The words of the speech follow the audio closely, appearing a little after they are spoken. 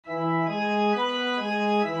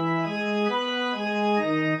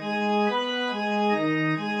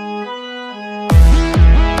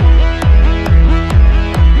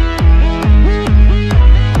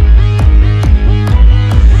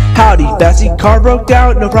Bessie, car broke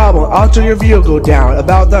down, no problem, I'll turn your vehicle down.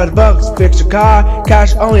 About $9, fix your car,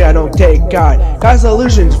 cash only, I don't take card. Got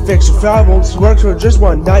solutions, fix your problems, works for just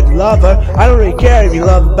one night lover. I don't really care if you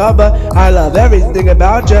love Bubba, I love everything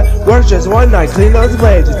about you. Works just one night, clean those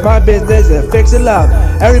blades, it's my business and fix it love.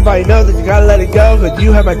 Everybody knows that you gotta let it go, cause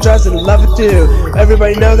you have my trust and love it too.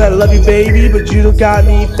 Everybody knows that I love you, baby, but you don't got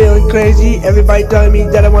me feeling crazy. Everybody telling me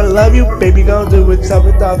that I wanna love you, baby, gonna do it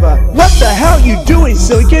something tougher. What the hell you doing,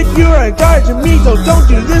 silly kid? You're encouraging me, so don't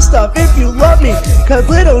do this stuff if you love me, cause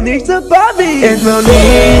Liddlenique's above me. It's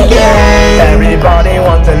Liddlenique, everybody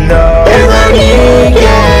wants to know. It's Liddlenique,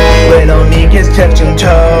 Liddlenique is touching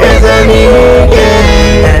toes. It's Liddlenique,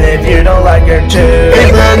 and if you don't like her too,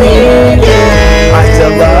 it's Liddlenique, I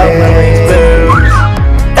still love Liddlenique's boobs.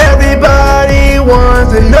 Everybody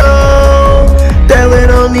wants to know that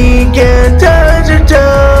Liddlenique can touch her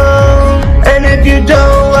toe. And if you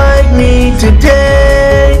don't like me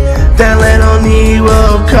today, then Liddlenique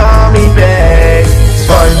will call me back.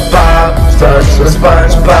 SpongeBob,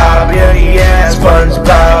 SpongeBob, yeah,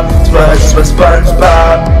 SpongeBob, SpongeBob,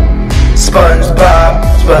 SpongeBob.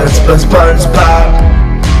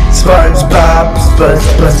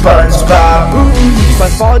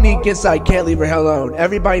 But Liddlenique inside can't leave her alone.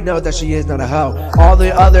 Everybody knows that she is not a hoe. All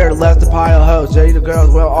the other left a pile of hoes. The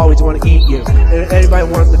girls will always want to eat you, and everybody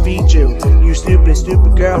wants to feed you. You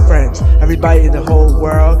stupid girlfriends. Everybody in the whole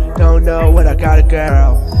world don't know what I got a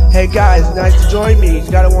girl. Hey guys, nice to join me.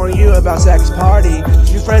 Gotta warn you about sex party. If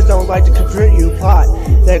your friends don't like to confront you plot,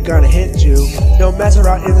 they're gonna hit you. Don't mess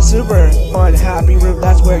around in the super unhappy room.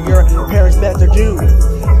 That's where your parents met their doom.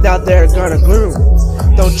 Now they're gonna gloom.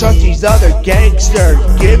 Don't trust these other gangsters,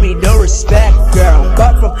 give me no respect, girl.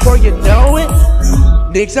 But before you know it,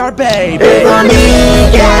 Nick's our baby. It's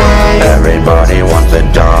Liddlenique, everybody wants to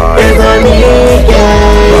die. It's Liddlenique,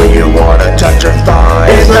 but you wanna touch her thigh.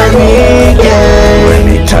 It's Liddlenique, let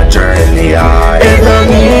me touch her in the eye. It's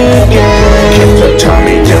Liddlenique, kiss her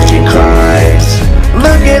tummy till she cries.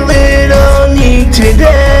 Look at Liddlenique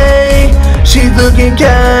today, she's looking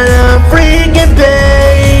kinda freaking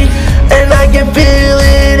bae. And I can feel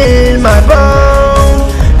it in my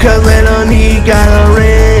bones, cause Liddlenique got a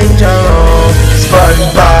ringtone.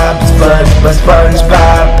 SpongeBob,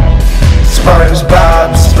 SpongeBob,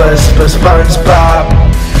 SpongeBob,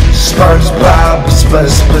 SpongeBob,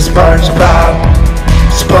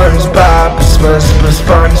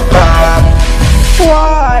 SpongeBob.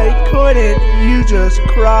 Why couldn't you just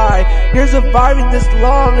cry? You're surviving this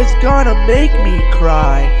long, it's gonna make me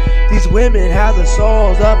cry. These women have the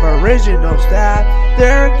souls of original staff.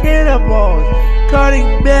 They're cannibals,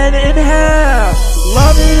 cutting men in half.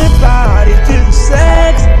 Loving their bodies to the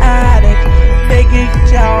sex addict, making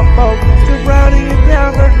child folk, surrounding it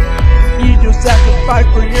down her. You do sacrifice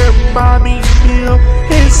for your mommy's meal.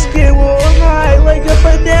 His skin